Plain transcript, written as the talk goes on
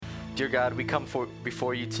Dear God, we come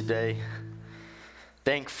before you today,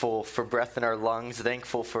 thankful for breath in our lungs,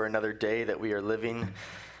 thankful for another day that we are living.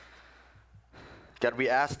 God, we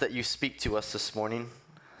ask that you speak to us this morning.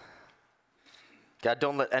 God,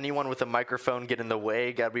 don't let anyone with a microphone get in the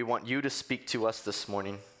way. God, we want you to speak to us this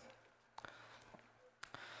morning.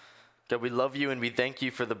 God, we love you and we thank you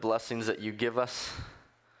for the blessings that you give us.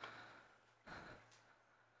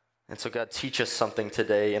 And so, God, teach us something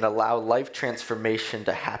today and allow life transformation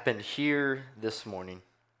to happen here this morning.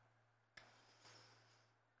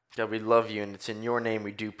 God, we love you, and it's in your name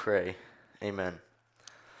we do pray. Amen.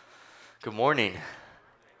 Good morning.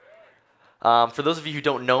 For those of you who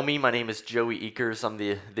don't know me, my name is Joey Eakers. I'm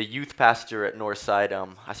the youth pastor at Northside.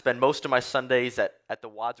 I spend most of my Sundays at the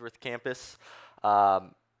Wadsworth campus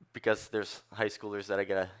because there's high schoolers that I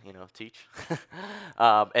gotta teach.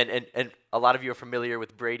 And a lot of you are familiar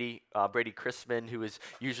with Brady Chrisman, who is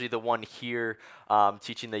usually the one here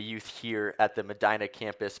teaching the youth here at the Medina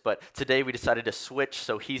campus. But today we decided to switch,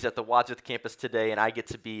 so he's at the Wadsworth campus today, and I get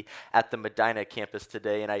to be at the Medina campus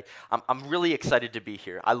today. And I'm really excited to be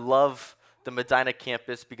here. I love the Medina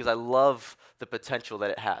campus because I love the potential that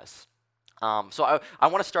it has. So I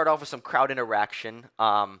want to start off with some crowd interaction.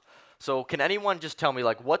 So can anyone just tell me,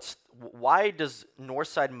 why does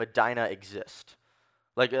Northside Medina exist?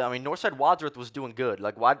 Northside Wadsworth was doing good.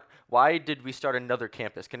 Why did we start another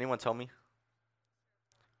campus? Can anyone tell me?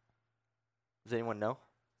 Does anyone know?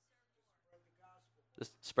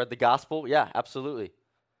 Just spread the gospel? Yeah, absolutely.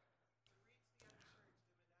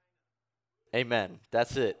 Amen.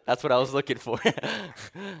 That's it. That's what I was looking for.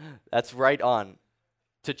 That's right on.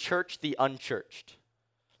 To church the unchurched.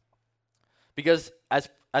 Because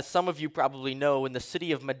as some of you probably know, in the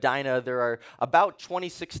city of Medina, there are about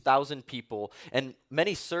 26,000 people, and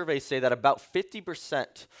many surveys say that about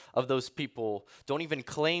 50% of those people don't even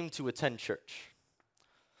claim to attend church.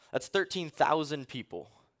 That's 13,000 people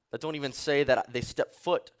that don't even say that they step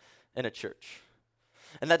foot in a church.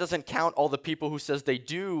 And that doesn't count all the people who says they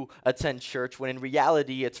do attend church, when in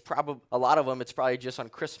reality, it's probably a lot of them, it's probably just on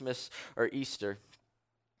Christmas or Easter.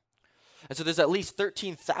 And so there's at least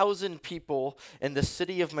 13,000 people in the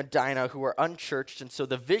city of Medina who are unchurched. And so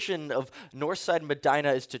the vision of Northside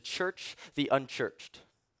Medina is to church the unchurched.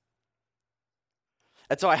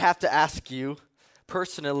 And so I have to ask you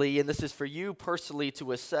personally, and this is for you personally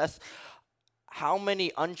to assess, how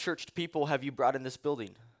many unchurched people have you brought in this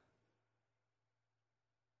building?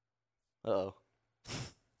 Uh-oh.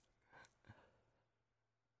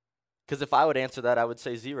 Because if I would answer that, I would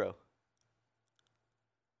say 0.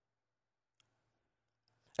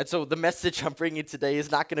 And so the message I'm bringing today is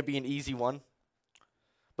not going to be an easy one,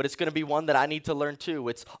 but it's going to be one that I need to learn too.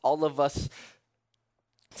 It's all of us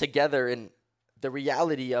together, and the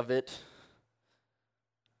reality of it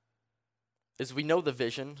is we know the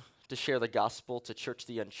vision to share the gospel, to church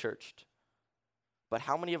the unchurched, but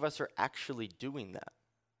how many of us are actually doing that?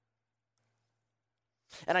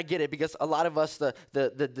 And I get it, because a lot of us,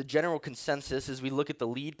 the general consensus is we look at the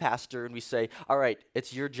lead pastor and we say, all right,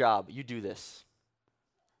 it's your job, you do this.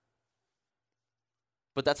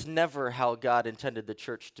 But that's never how God intended the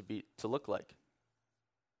church to look like.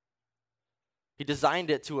 He designed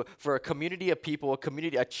it for a community of people,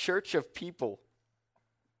 a church of people,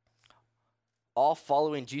 all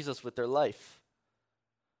following Jesus with their life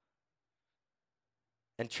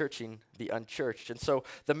and churching the unchurched. And so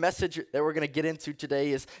the message that we're going to get into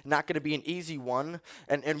today is not going to be an easy one,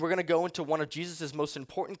 and we're going to go into one of Jesus' most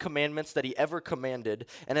important commandments that he ever commanded.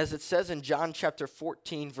 And as it says in John chapter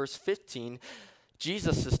 14, verse 15,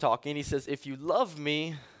 Jesus is talking. He says, if you love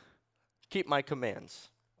me, keep my commands.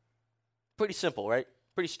 Pretty simple, right?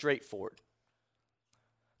 Pretty straightforward.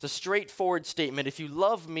 It's a straightforward statement. If you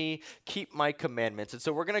love me, keep my commandments. And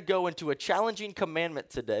so we're going to go into a challenging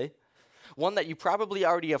commandment today, one that you probably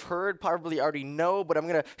already have heard, probably already know, but I'm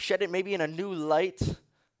going to shed it maybe in a new light.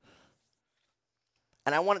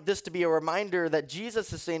 And I want this to be a reminder that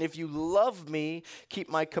Jesus is saying, if you love me, keep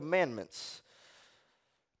my commandments.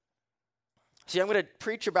 See, I'm going to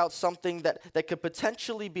preach about something that could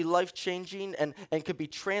potentially be life-changing and could be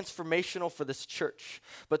transformational for this church.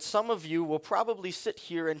 But some of you will probably sit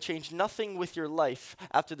here and change nothing with your life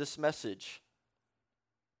after this message.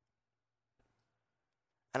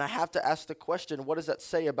 And I have to ask the question, what does that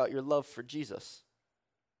say about your love for Jesus?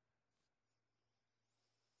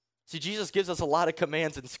 See, Jesus gives us a lot of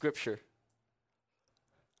commands in Scripture.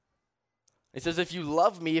 He says, if you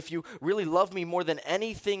love me, if you really love me more than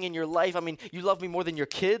anything in your life, you love me more than your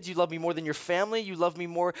kids, you love me more than your family, you love me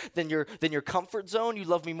more than your comfort zone, you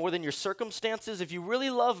love me more than your circumstances. If you really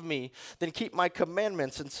love me, then keep my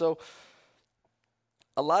commandments. And so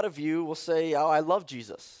a lot of you will say, oh, I love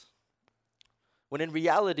Jesus. When in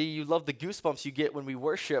reality, you love the goosebumps you get when we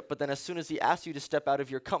worship, but then as soon as he asks you to step out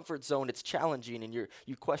of your comfort zone, it's challenging and you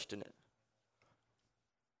question it.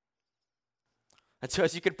 And so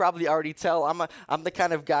as you can probably already tell, I'm the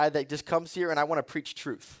kind of guy that just comes here and I want to preach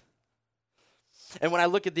truth. And when I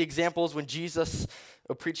look at the examples when Jesus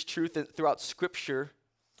preached truth throughout Scripture,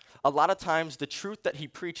 a lot of times the truth that he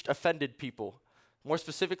preached offended people. More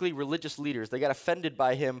specifically, religious leaders. They got offended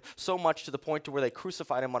by him so much to the point to where they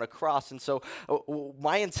crucified him on a cross. And so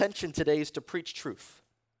my intention today is to preach truth.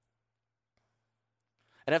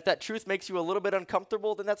 And if that truth makes you a little bit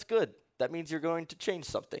uncomfortable, then that's good. That means you're going to change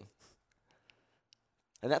something.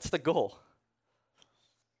 And that's the goal.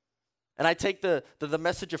 And I take the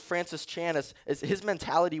message of Francis Chan as his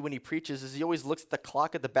mentality when he preaches is he always looks at the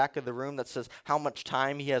clock at the back of the room that says how much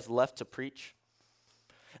time he has left to preach.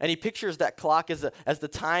 And he pictures that clock as the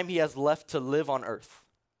time he has left to live on earth.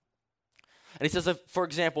 And he says, for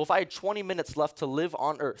example, if I had 20 minutes left to live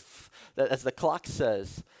on earth, that as the clock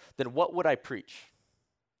says, then what would I preach?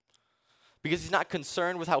 Because he's not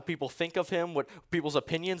concerned with how people think of him, what people's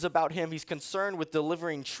opinions about him. He's concerned with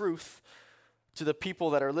delivering truth to the people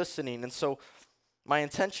that are listening. And so my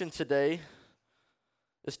intention today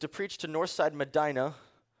is to preach to Northside Medina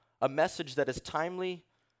a message that is timely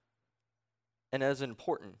and as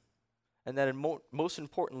important, and that most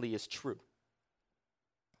importantly is true.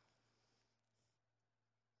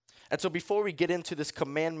 And so before we get into this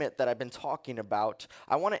commandment that I've been talking about,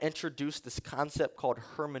 I want to introduce this concept called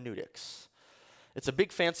hermeneutics. It's a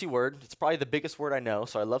big fancy word. It's probably the biggest word I know,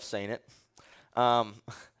 so I love saying it.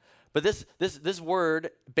 But this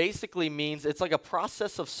word basically means it's like a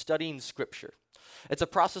process of studying Scripture. It's a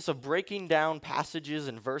process of breaking down passages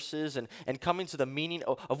and verses and coming to the meaning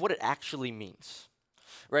of what it actually means,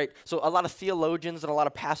 right? So a lot of theologians and a lot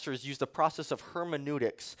of pastors use the process of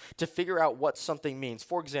hermeneutics to figure out what something means.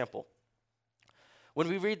 For example, when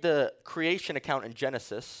we read the creation account in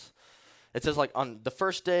Genesis, it says like on the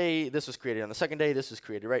first day this was created, on the second day this was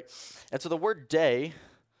created, right? And so the word day,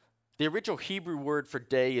 the original Hebrew word for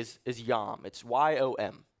day is yom. It's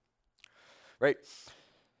Y-O-M, right?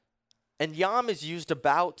 And yom is used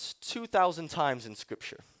about 2,000 times in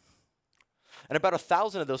Scripture. And about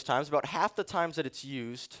 1,000 of those times, about half the times that it's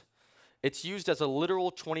used as a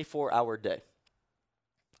literal 24-hour day.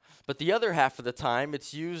 But the other half of the time,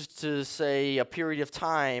 it's used to say a period of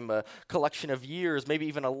time, a collection of years, maybe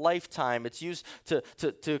even a lifetime. It's used to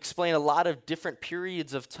explain a lot of different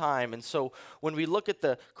periods of time. And so when we look at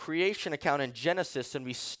the creation account in Genesis and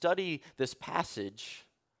we study this passage,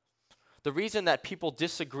 the reason that people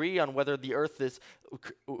disagree on whether the earth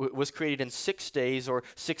was created in 6 days or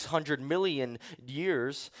 600 million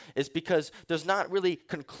years is because there's not really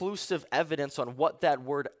conclusive evidence on what that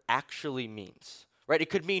word actually means, right?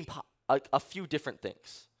 It could mean a few different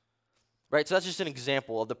things, right? So that's just an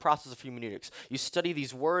example of the process of hermeneutics. You study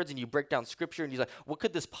these words and you break down Scripture and you're like, what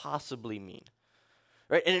could this possibly mean?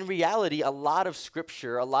 Right? And in reality, a lot of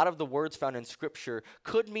Scripture, a lot of the words found in Scripture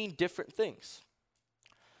could mean different things.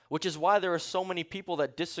 Which is why there are so many people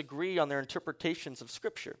that disagree on their interpretations of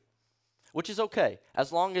Scripture, which is okay.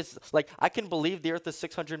 As long as, I can believe the earth is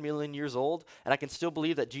 600 million years old, and I can still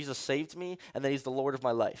believe that Jesus saved me and that he's the Lord of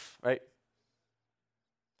my life, right?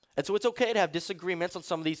 And so it's okay to have disagreements on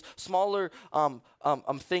some of these smaller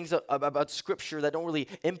things about Scripture that don't really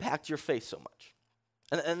impact your faith so much.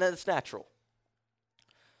 And that's natural.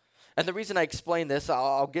 And the reason I explain this,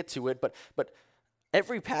 I'll get to it, but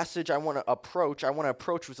every passage I want to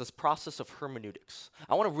approach with this process of hermeneutics.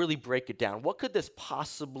 I want to really break it down. What could this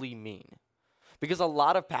possibly mean? Because a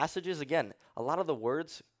lot of passages, again, a lot of the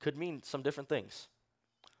words could mean some different things.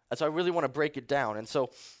 And so I really want to break it down. And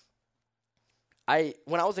so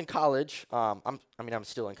when I was in college, I'm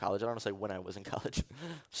still in college. I don't want to say when I was in college. I'm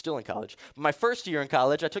still in college. My first year in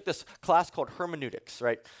college, I took this class called hermeneutics,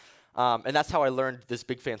 right? And that's how I learned this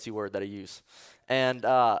big fancy word that I use. And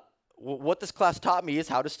what this class taught me is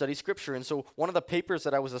how to study Scripture. And so one of the papers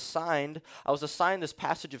that I was assigned this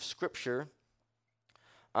passage of Scripture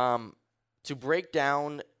to break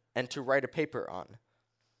down and to write a paper on.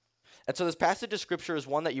 And so this passage of Scripture is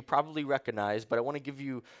one that you probably recognize, but I want to give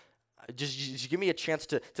you, just give me a chance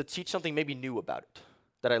to teach something maybe new about it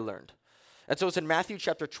that I learned. And so it's in Matthew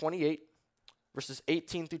chapter 28, verses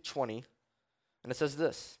 18 through 20, and it says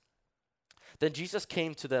this. Then Jesus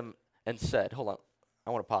came to them and said, hold on, I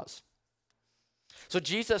want to pause. So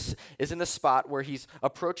Jesus is in the spot where he's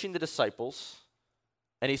approaching the disciples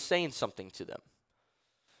and he's saying something to them.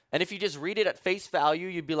 And if you just read it at face value,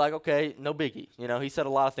 you'd be like, okay, no biggie. You know, he said a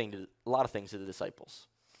lot of things to the disciples.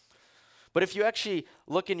 But if you actually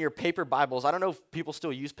look in your paper Bibles, I don't know if people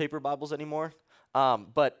still use paper Bibles anymore.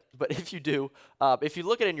 But if you do, if you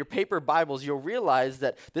look at it in your paper Bibles, you'll realize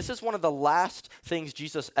that this is one of the last things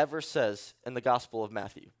Jesus ever says in the Gospel of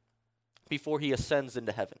Matthew before he ascends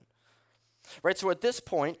into heaven. Right, so at this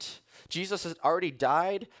point, Jesus has already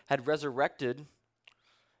died, had resurrected,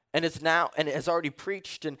 and has already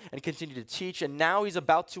preached and continued to teach, and now he's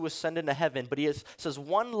about to ascend into heaven, but says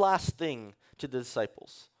one last thing to the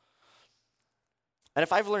disciples. And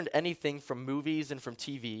if I've learned anything from movies and from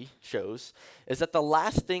TV shows, is that the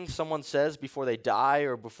last thing someone says before they die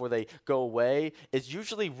or before they go away is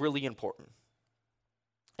usually really important.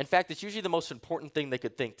 In fact, it's usually the most important thing they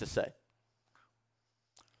could think to say.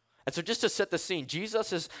 And so just to set the scene,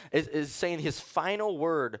 Jesus is saying his final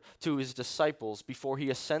word to his disciples before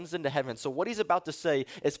he ascends into heaven. So what he's about to say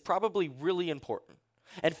is probably really important.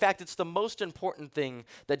 In fact, it's the most important thing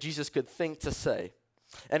that Jesus could think to say.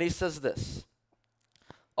 And he says this: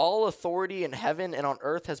 "All authority in heaven and on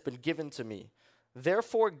earth has been given to me.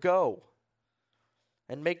 Therefore go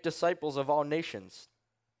and make disciples of all nations,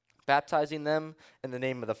 baptizing them in the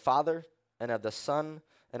name of the Father and of the Son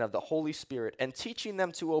and of the Holy Spirit, and teaching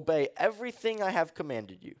them to obey everything I have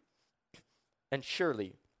commanded you. And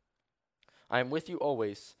surely I am with you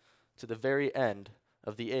always to the very end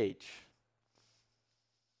of the age."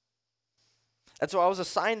 And so I was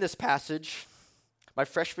assigned this passage my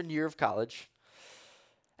freshman year of college,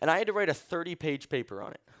 and I had to write a 30-page paper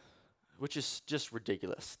on it, which is just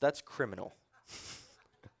ridiculous. That's criminal.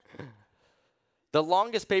 The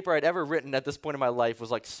longest paper I'd ever written at this point in my life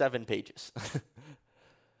was like 7 pages.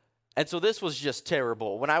 And so this was just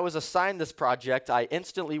terrible. When I was assigned this project, I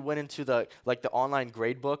instantly went into the online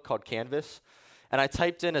grade book called Canvas, and I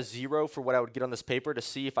typed in a 0 for what I would get on this paper to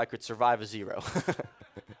see if I could survive a 0.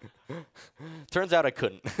 Turns out I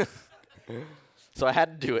couldn't. So I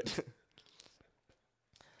had to do it.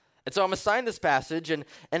 And so I'm assigned this passage, and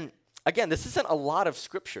again, this isn't a lot of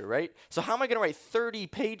scripture, right? So how am I going to write 30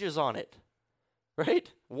 pages on it, right?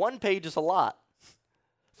 1 page is a lot.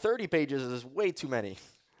 30 pages is way too many.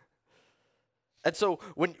 And so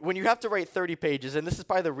when you have to write 30 pages, and this is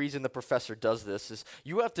probably the reason the professor does this, is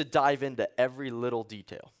you have to dive into every little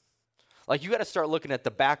detail. Like, you got to start looking at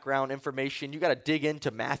the background information. You got to dig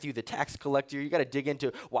into Matthew, the tax collector. You got to dig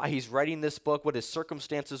into why he's writing this book, what his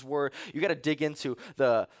circumstances were. You got to dig into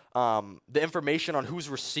the information on who's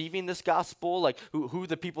receiving this gospel, like who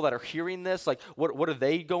the people that are hearing this, like what are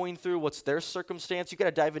they going through, what's their circumstance. You got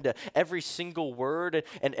to dive into every single word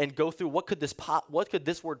and go through what could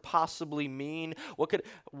this word possibly mean.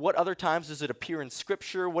 What other times does it appear in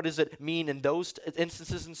Scripture? What does it mean in those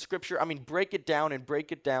instances in Scripture? I mean, break it down and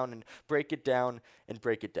break it down and break it down and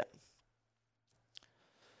break it down.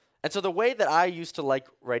 And so the way that I used to like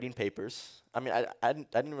writing papers, I mean, I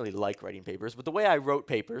didn't really like writing papers, but the way I wrote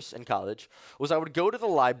papers in college was I would go to the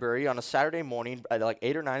library on a Saturday morning at like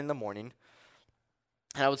 8 or 9 in the morning,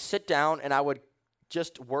 and I would sit down and I would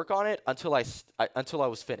just work on it until I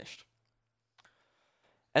was finished.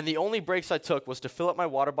 And the only breaks I took was to fill up my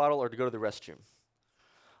water bottle or to go to the restroom.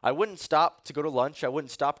 I wouldn't stop to go to lunch. I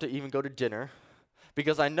wouldn't stop to even go to dinner,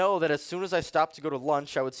 because I know that as soon as I stopped to go to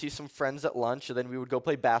lunch, I would see some friends at lunch, and then we would go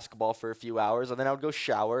play basketball for a few hours, and then I would go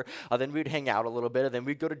shower, and then we'd hang out a little bit, and then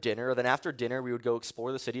we'd go to dinner, and then after dinner, we would go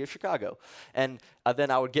explore the city of Chicago. And then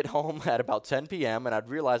I would get home at about 10 p.m., and I'd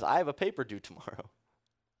realize I have a paper due tomorrow.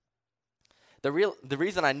 The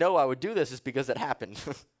reason I know I would do this is because it happened.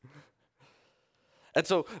 And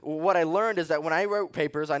so what I learned is that when I wrote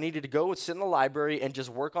papers, I needed to go and sit in the library and just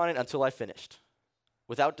work on it until I finished,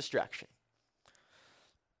 without distraction.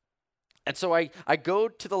 And so I go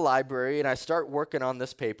to the library and I start working on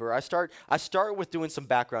this paper. I start with doing some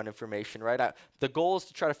background information, right? The goal is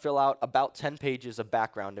to try to fill out about 10 pages of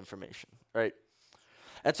background information, right?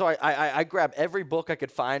 And so I grab every book I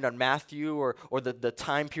could find on Matthew or the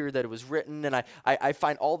time period that it was written, and I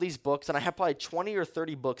find all these books, and I have probably 20 or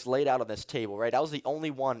 30 books laid out on this table, right? I was the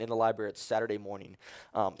only one in the library. It's Saturday morning.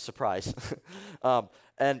 Surprise.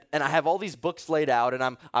 And I have all these books laid out, and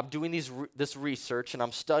I'm doing this research, and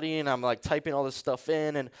I'm studying, I'm like typing all this stuff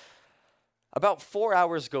in, and about 4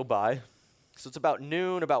 hours go by. So it's about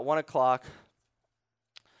noon, about 1 o'clock,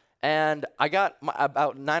 and I got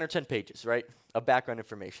about 9 or 10 pages, right, of background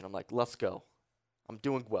information. I'm like, let's go. I'm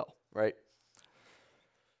doing well, right?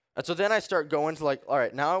 And so then I start going to like, all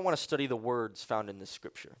right, now I want to study the words found in this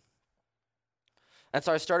scripture. And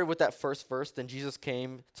so I started with that first verse. Then Jesus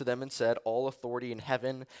came to them and said, "All authority in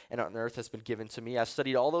heaven and on earth has been given to me." I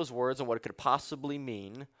studied all those words and what it could possibly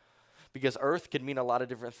mean, because earth could mean a lot of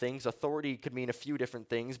different things. Authority could mean a few different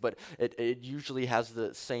things, but it usually has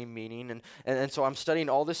the same meaning. And so I'm studying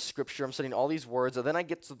all this scripture. I'm studying all these words. And then I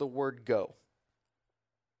get to the word go.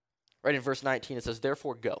 Right in verse 19, it says,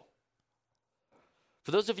 therefore go.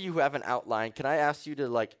 For those of you who have an outline, can I ask you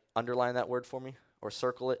to underline that word for me or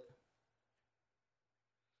circle it?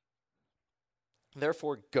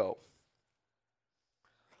 Therefore go.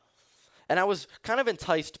 And I was kind of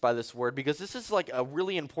enticed by this word because this is a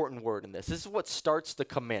really important word in this. This is what starts the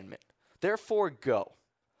commandment. Therefore go.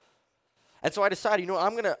 And so I decided,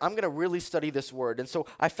 I'm gonna really study this word. And so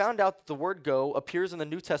I found out that the word go appears in the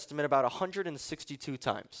New Testament about 162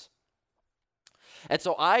 times. And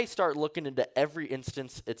so I start looking into every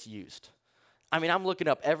instance it's used. I'm looking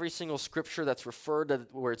up every single scripture that's referred to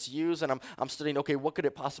where it's used, and I'm studying, okay, what could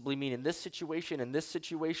it possibly mean in this situation, and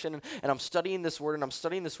I'm studying this word, and I'm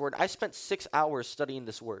studying this word. I spent 6 hours studying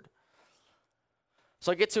this word.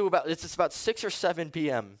 So I get to it's about 6 or 7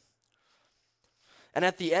 p.m., and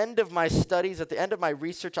at the end of my studies, at the end of my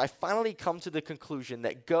research, I finally come to the conclusion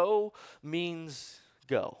that go means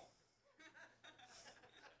go.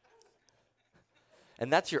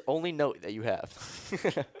 And that's your only note that you have.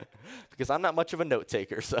 Because I'm not much of a note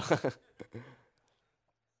taker, so.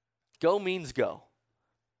 Go means go.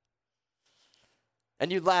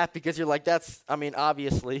 And you laugh because you're like,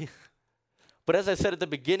 obviously. But as I said at the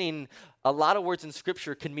beginning, a lot of words in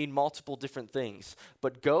Scripture can mean multiple different things.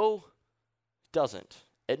 But go doesn't.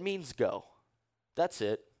 It means go. That's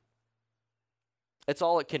it. It's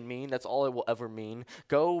all it can mean. That's all it will ever mean.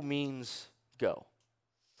 Go means go.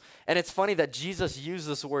 And it's funny that Jesus used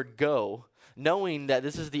this word go, knowing that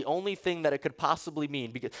this is the only thing that it could possibly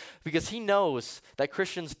mean, because he knows that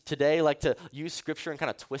Christians today like to use Scripture and kind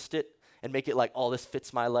of twist it and make it this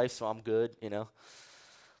fits my life, so I'm good,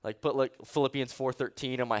 Put Philippians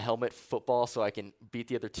 4:13 on my helmet football so I can beat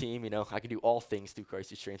the other team, I can do all things through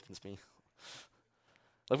Christ who strengthens me.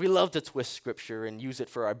 We love to twist Scripture and use it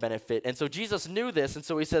for our benefit. And so Jesus knew this, and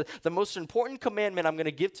so he said, the most important commandment I'm going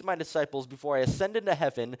to give to my disciples before I ascend into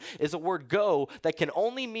heaven is a word go that can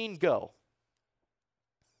only mean go.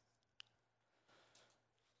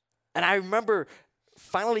 And I remember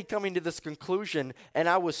finally coming to this conclusion, and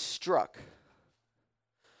I was struck.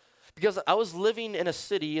 Because I was living in the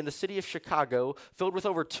city of Chicago, filled with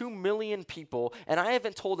over 2 million people, and I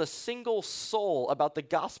haven't told a single soul about the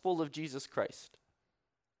gospel of Jesus Christ.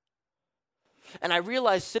 And I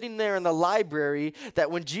realized sitting there in the library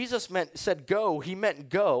that when Jesus said go, he meant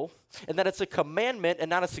go, and that it's a commandment and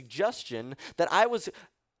not a suggestion, that I was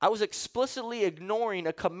explicitly ignoring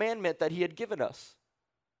a commandment that he had given us.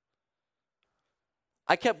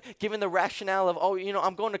 I kept giving the rationale of,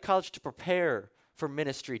 I'm going to college to prepare for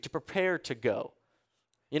ministry, to prepare to go.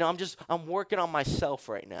 I'm working on myself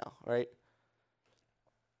right now, right?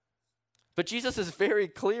 But Jesus is very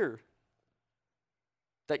clear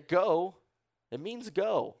that go, it means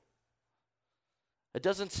go. It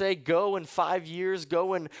doesn't say go in 5 years, go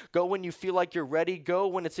when you feel like you're ready, go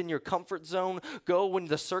when it's in your comfort zone, go when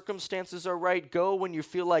the circumstances are right, go when you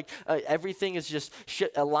feel like everything is just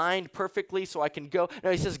aligned perfectly so I can go.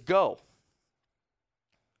 No, he says go.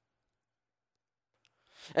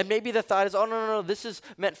 And maybe the thought is, no, this is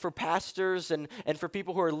meant for pastors and for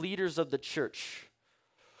people who are leaders of the church.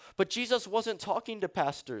 But Jesus wasn't talking to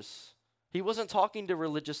pastors. He wasn't talking to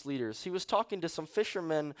religious leaders. He was talking to some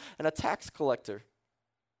fishermen and a tax collector.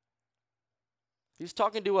 He was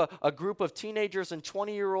talking to a group of teenagers and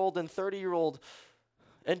 20-year-old and 30-year-old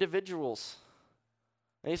individuals.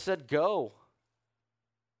 And he said, go.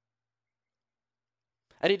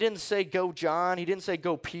 And he didn't say, go John. He didn't say,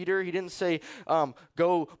 go Peter. He didn't say,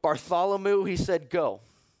 go Bartholomew. He said, go.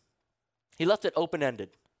 He left it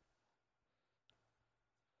open-ended.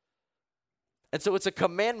 And so it's a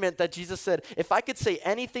commandment that Jesus said, if I could say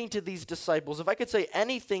anything to these disciples, if I could say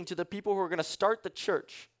anything to the people who are going to start the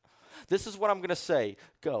church, this is what I'm going to say,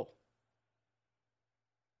 go.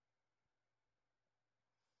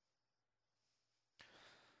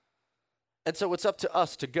 And so it's up to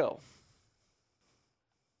us to go.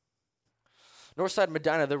 Northside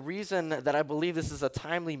Medina, the reason that I believe this is a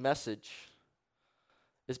timely message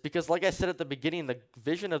is because, like I said at the beginning, the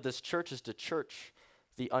vision of this church is to church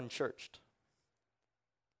the unchurched.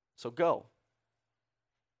 So go.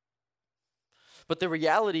 But the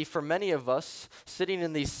reality for many of us sitting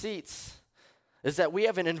in these seats is that we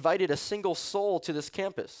haven't invited a single soul to this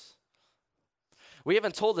campus. We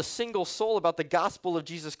haven't told a single soul about the gospel of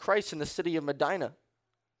Jesus Christ in the city of Medina.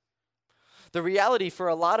 The reality for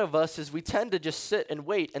a lot of us is we tend to just sit and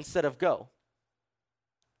wait instead of go.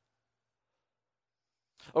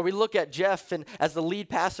 Or we look at Jeff and as the lead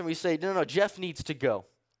pastor, we say, no, Jeff needs to go.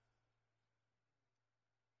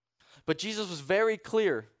 But Jesus was very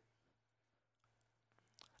clear.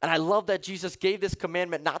 And I love that Jesus gave this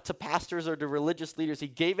commandment not to pastors or to religious leaders. He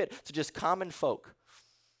gave it to just common folk.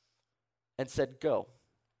 and said, go.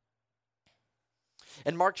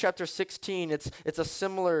 In Mark chapter 16, it's a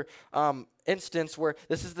similar instance where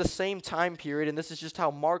this is the same time period, and this is just how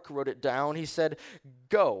Mark wrote it down. He said,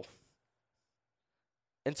 go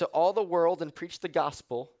into all the world and preach the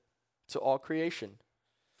gospel to all creation.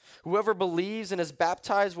 Whoever believes and is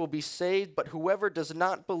baptized will be saved, but whoever does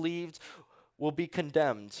not believe will be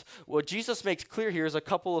condemned. What Jesus makes clear here is a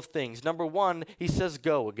couple of things. Number one, he says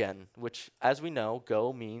go again, which, as we know,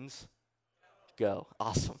 go means go.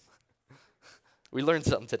 Awesome. We learned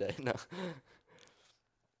something today. No.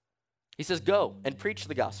 He says go and preach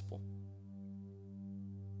the gospel.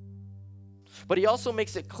 But he also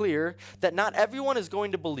makes it clear that not everyone is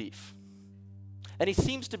going to believe. And he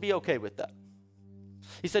seems to be okay with that.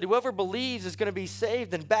 He said whoever believes is going to be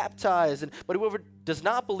saved and baptized, but whoever does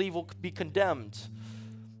not believe will be condemned.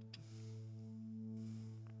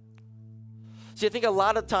 See, I think a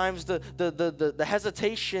lot of times the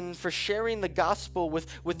hesitation for sharing the gospel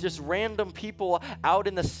with just random people out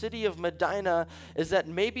in the city of Medina is that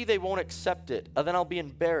maybe they won't accept it, or then I'll be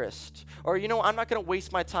embarrassed. Or, I'm not going to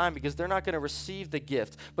waste my time because they're not going to receive the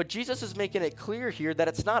gift. But Jesus is making it clear here that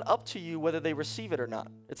it's not up to you whether they receive it or not.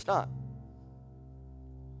 It's not.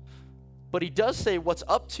 But he does say what's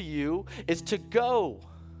up to you is to go.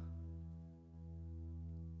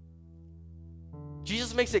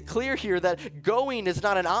 Jesus makes it clear here that going is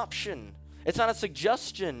not an option. It's not a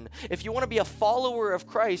suggestion. If you want to be a follower of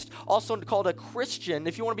Christ, also called a Christian,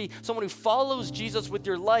 if you want to be someone who follows Jesus with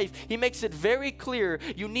your life, he makes it very clear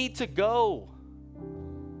you need to go.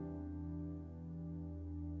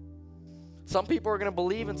 Some people are going to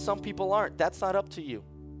believe and some people aren't. That's not up to you.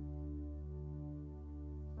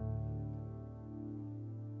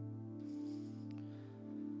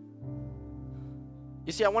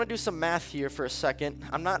 You see, I want to do some math here for a second.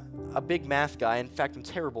 I'm not a big math guy. In fact, I'm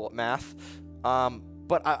terrible at math.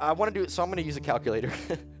 But I want to do it, so I'm going to use a calculator.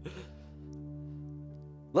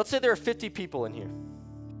 Let's say there are 50 people in here.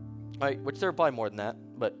 All right, which there are probably more than that,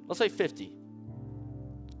 but let's say 50.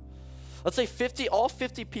 Let's say all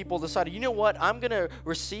 50 people decided, you know what, I'm going to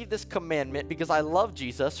receive this commandment because I love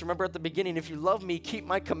Jesus. Remember at the beginning, if you love me, keep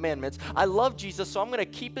my commandments. I love Jesus, so I'm going to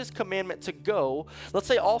keep his commandment to go. Let's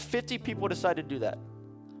say all 50 people decide to do that.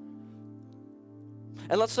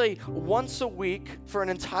 And let's say once a week for an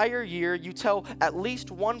entire year, you tell at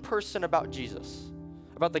least one person about Jesus,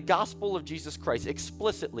 about the gospel of Jesus Christ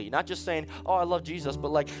explicitly, not just saying, oh, I love Jesus,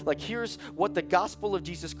 but like here's what the gospel of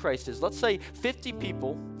Jesus Christ is. Let's say 50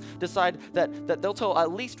 people decide that they'll tell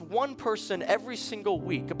at least one person every single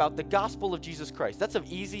week about the gospel of Jesus Christ. That's an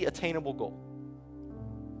easy, attainable goal.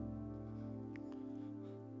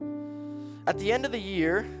 At the end of the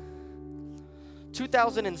year,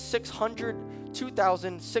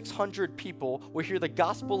 2,600 people will hear the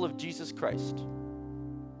gospel of Jesus Christ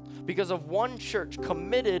because of one church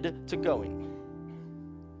committed to going.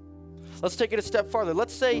 Let's take it a step farther.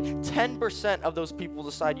 Let's say 10% of those people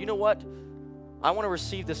decide, you know what? I want to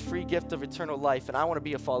receive this free gift of eternal life and I want to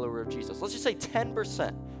be a follower of Jesus. Let's just say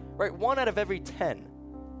 10%, right? 1 out of every 10.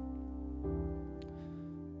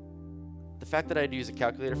 The fact that I had to use a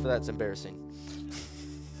calculator for that is embarrassing.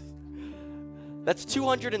 That's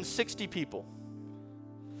 260 people.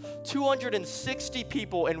 260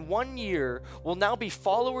 people in 1 year will now be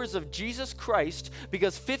followers of Jesus Christ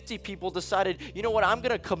because 50 people decided, you know what, I'm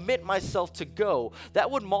going to commit myself to go. That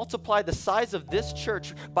would multiply the size of this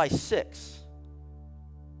church by 6.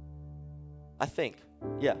 I think.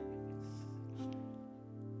 Yeah.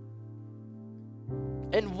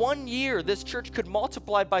 In 1 year, this church could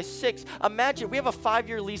multiply by 6. Imagine, we have a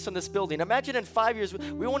 5-year lease on this building. Imagine in 5 years,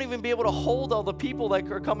 we won't even be able to hold all the people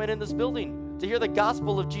that are coming in this building to hear the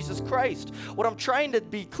gospel of Jesus Christ. What I'm trying to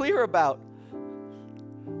be clear about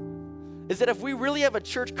is that if we really have a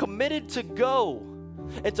church committed to go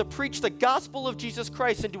and to preach the gospel of Jesus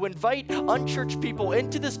Christ and to invite unchurched people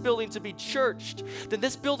into this building to be churched, then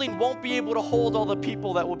this building won't be able to hold all the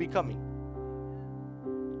people that will be coming.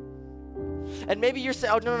 And maybe you're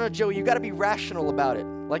saying, oh, no, Joey, you got to be rational about it.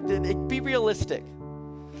 Be realistic.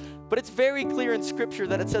 But it's very clear in Scripture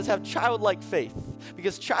that it says have childlike faith.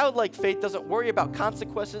 Because childlike faith doesn't worry about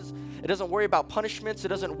consequences. It doesn't worry about punishments. It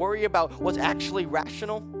doesn't worry about what's actually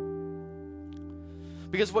rational.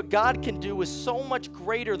 Because what God can do is so much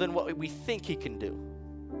greater than what we think he can do.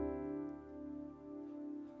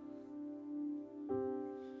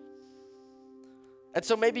 And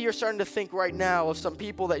so maybe you're starting to think right now of some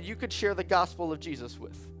people that you could share the gospel of Jesus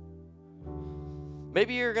with.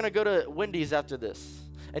 Maybe you're going to go to Wendy's after this,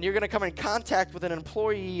 and you're going to come in contact with an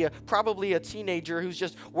employee, probably a teenager who's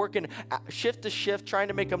just working shift to shift, trying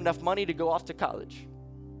to make enough money to go off to college.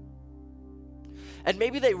 And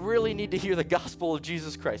maybe they really need to hear the gospel of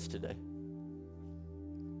Jesus Christ today.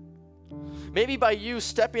 Maybe by you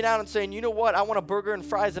stepping out and saying, you know what, I want a burger and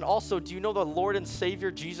fries, and also, do you know the Lord and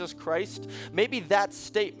Savior Jesus Christ? Maybe that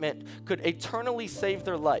statement could eternally save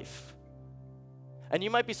their life. And you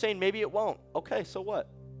might be saying, maybe it won't. Okay, so what?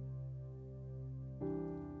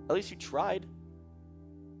 At least you tried.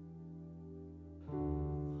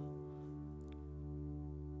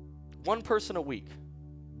 One person a week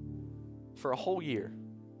for a whole year.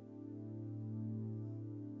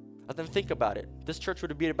 And then think about it. This church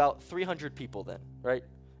would be about 300 people then, right?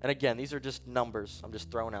 And again, these are just numbers I'm just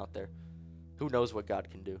throwing out there. Who knows what God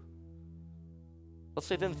can do? Let's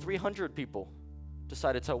say then 300 people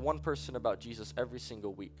decide to tell one person about Jesus every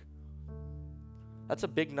single week. That's a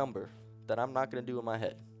big number that I'm not going to do in my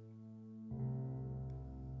head.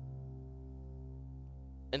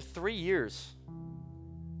 In 3 years,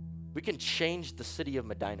 we can change the city of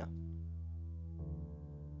Medina.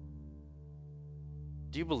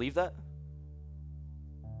 Do you believe that?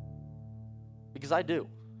 Because I do.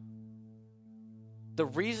 The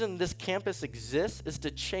reason this campus exists is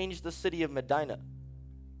to change the city of Medina.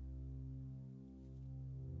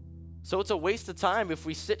 So it's a waste of time if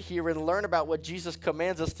we sit here and learn about what Jesus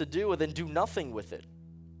commands us to do and then do nothing with it.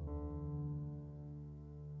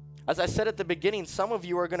 As I said at the beginning, some of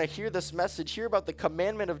you are going to hear this message, hear about the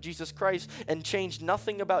commandment of Jesus Christ, and change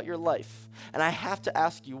nothing about your life. And I have to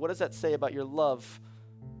ask you, what does that say about your love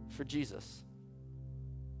for Jesus?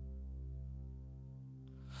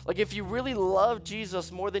 Like, if you really love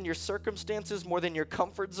Jesus more than your circumstances, more than your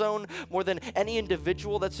comfort zone, more than any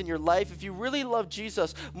individual that's in your life, if you really love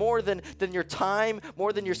Jesus more than your time,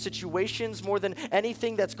 more than your situations, more than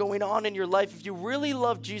anything that's going on in your life, if you really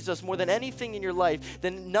love Jesus more than anything in your life,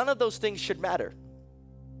 then none of those things should matter.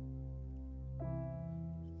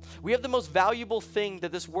 We have the most valuable thing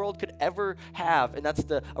that this world could ever have, and that's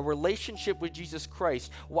a relationship with Jesus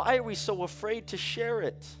Christ. Why are we so afraid to share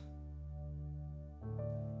it?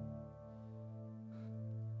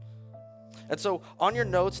 And so on your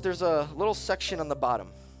notes, there's a little section on the bottom,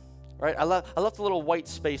 right? I left a little white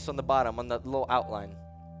space on the bottom on that little outline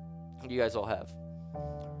you guys all have.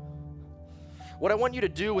 What I want you to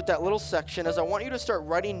do with that little section is I want you to start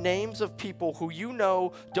writing names of people who you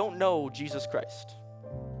know don't know Jesus Christ.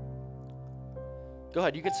 Go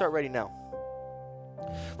ahead, you can start writing now.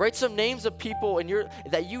 Write some names of people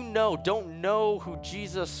that you know don't know who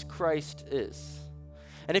Jesus Christ is.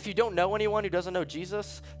 And if you don't know anyone who doesn't know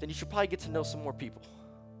Jesus, then you should probably get to know some more people.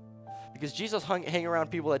 Because Jesus hang around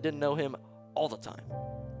people that didn't know him all the time.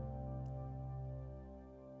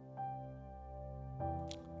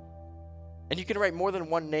 And you can write more than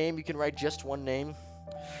one name. You can write just one name.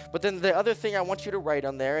 But then the other thing I want you to write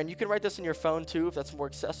on there, and you can write this in your phone too if that's more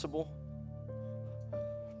accessible,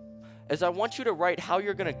 is I want you to write how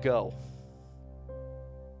you're going to go.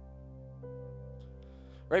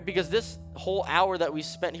 Right, because this whole hour that we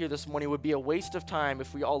spent here this morning would be a waste of time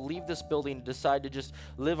if we all leave this building and decide to just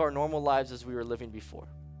live our normal lives as we were living before.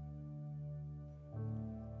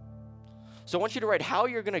 So I want you to write how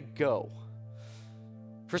you're going to go.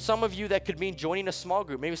 For some of you, that could mean joining a small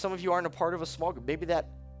group. Maybe some of you aren't a part of a small group. Maybe that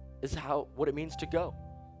is what it means to go.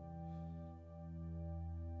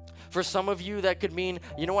 For some of you, that could mean,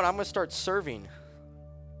 you know what, I'm going to start serving.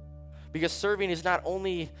 Because serving is not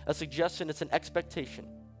only a suggestion, it's an expectation.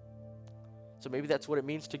 So maybe that's what it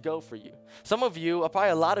means to go for you. Some of you,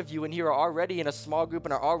 probably a lot of you in here are already in a small group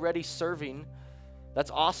and are already serving.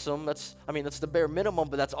 That's awesome. That's the bare minimum,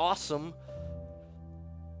 but that's awesome.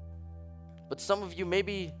 But some of you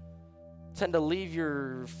maybe tend to leave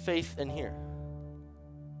your faith in here.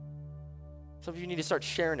 Some of you need to start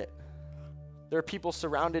sharing it. There are people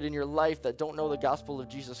surrounded in your life that don't know the gospel of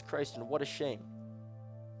Jesus Christ, and what a shame.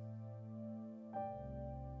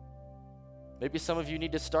 Maybe some of you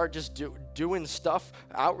need to start just doing stuff,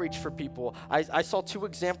 outreach for people. I saw 2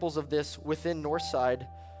 examples of this within Northside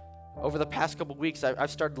over the past couple weeks.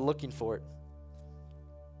 I've started looking for it.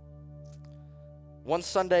 One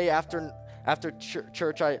Sunday after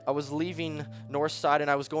church, I was leaving Northside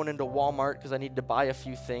and I was going into Walmart because I needed to buy a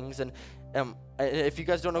few things. And if you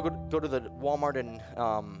guys don't know, go to the Walmart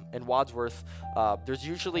in Wadsworth. There's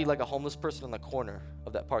usually like a homeless person in the corner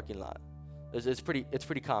of that parking lot. It's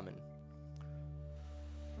pretty common.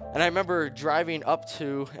 And I remember driving up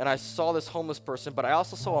to, and I saw this homeless person, but I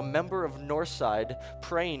also saw a member of Northside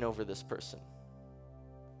praying over this person.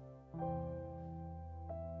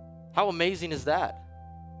 How amazing is that?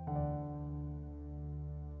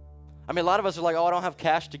 I mean, a lot of us are like, oh, I don't have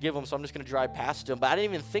cash to give them, so I'm just going to drive past them. But I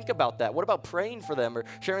didn't even think about that. What about praying for them or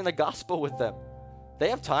sharing the gospel with them? They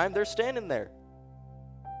have time. They're standing there.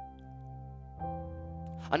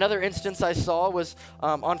 Another instance I saw was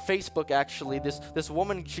on Facebook, actually. This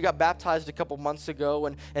woman, she got baptized a couple months ago,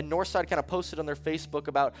 and Northside kind of posted on their Facebook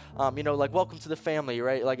about, like, welcome to the family,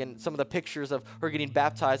 right? Like, and some of the pictures of her getting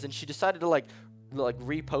baptized, and she decided to, like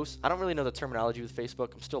repost. I don't really know the terminology with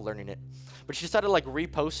Facebook. I'm still learning it. But she decided to, like,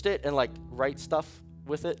 repost it and, like, write stuff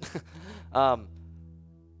with it.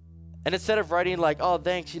 And instead of writing, like, oh,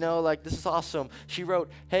 thanks, like, this is awesome, she wrote,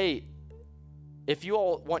 hey, if you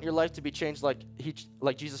all want your life to be changed like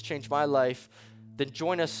Jesus changed my life, then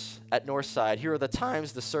join us at Northside. Here are the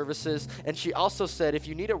times, the services. And she also said, if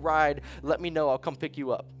you need a ride, let me know. I'll come pick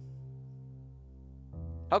you up.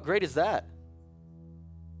 How great is that?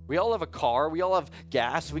 We all have a car. We all have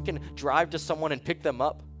gas. We can drive to someone and pick them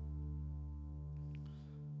up.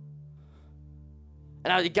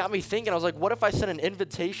 And it got me thinking. I was like, what if I sent an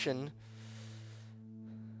invitation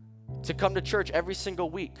to come to church every single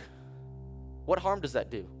week? What harm does that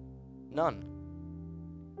do? None.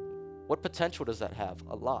 What potential does that have?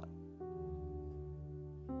 A lot.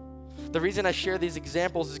 The reason I share these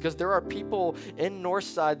examples is because there are people in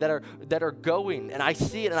Northside that are going, and I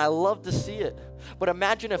see it, and I love to see it. But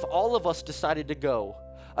imagine if all of us decided to go.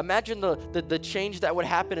 Imagine the change that would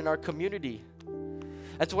happen in our community.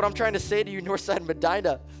 That's what I'm trying to say to you, Northside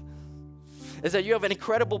Medina, is that you have an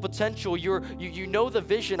incredible potential. You know the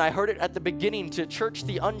vision. I heard it at the beginning, to church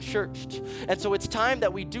the unchurched. And so it's time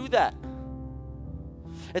that we do that.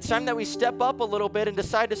 It's time that we step up a little bit and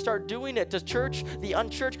decide to start doing it, to church the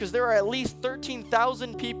unchurched, because there are at least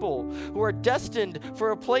 13,000 people who are destined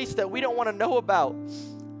for a place that we don't want to know about,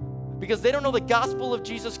 because they don't know the gospel of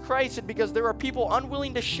Jesus Christ, and because there are people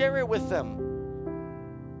unwilling to share it with them.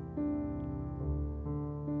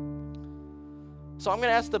 So I'm going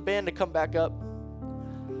to ask the band to come back up.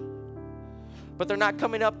 But they're not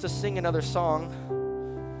coming up to sing another song.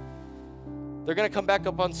 They're going to come back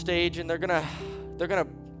up on stage, and they're going to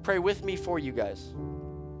pray with me for you guys.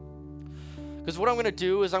 Because what I'm going to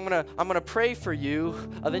do is I'm going to pray for you,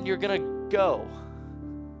 and then you're going to go.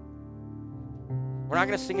 We're not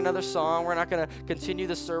going to sing another song. We're not going to continue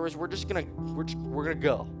the service. We're going to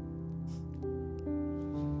go.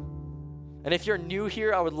 And if you're new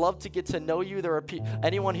here, I would love to get to know you. There are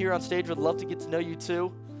anyone here on stage would love to get to know you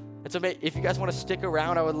too. And so if you guys want to stick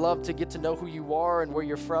around, I would love to get to know who you are and where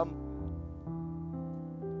you're from.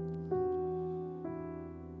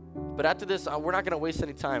 But after this, we're not going to waste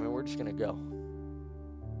any time, and we're just going to go.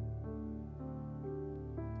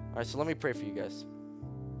 All right, so let me pray for you guys.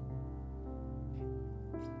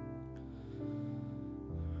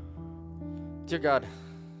 Dear God,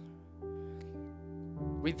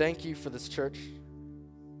 we thank you for this church.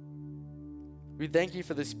 We thank you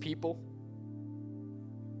for these people.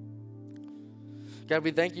 God,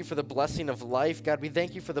 we thank you for the blessing of life. God, we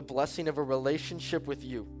thank you for the blessing of a relationship with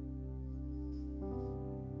you.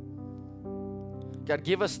 God,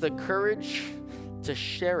 give us the courage to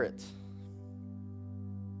share it.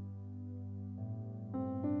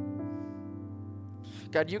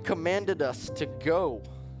 God, you commanded us to go.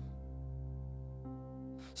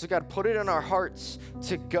 So God, put it in our hearts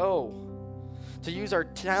to go, to use our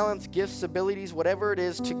talents, gifts, abilities, whatever it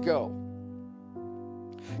is, to go.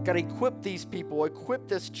 God, equip these people, equip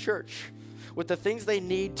this church with the things they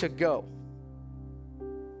need to go.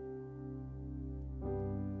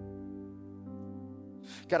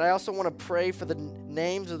 God, I also want to pray for the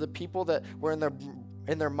names of the people that were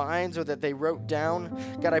in their minds or that they wrote down.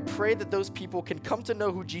 God, I pray that those people can come to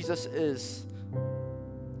know who Jesus is.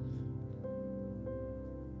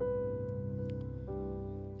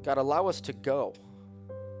 God, allow us to go.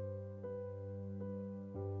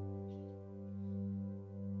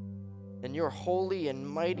 In your holy and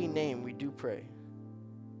mighty name we do pray.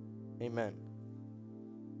 Amen.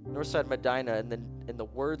 Northside Medina, and then in the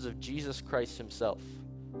words of Jesus Christ himself,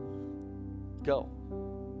 go.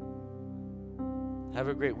 Have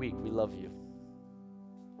a great week. We love you.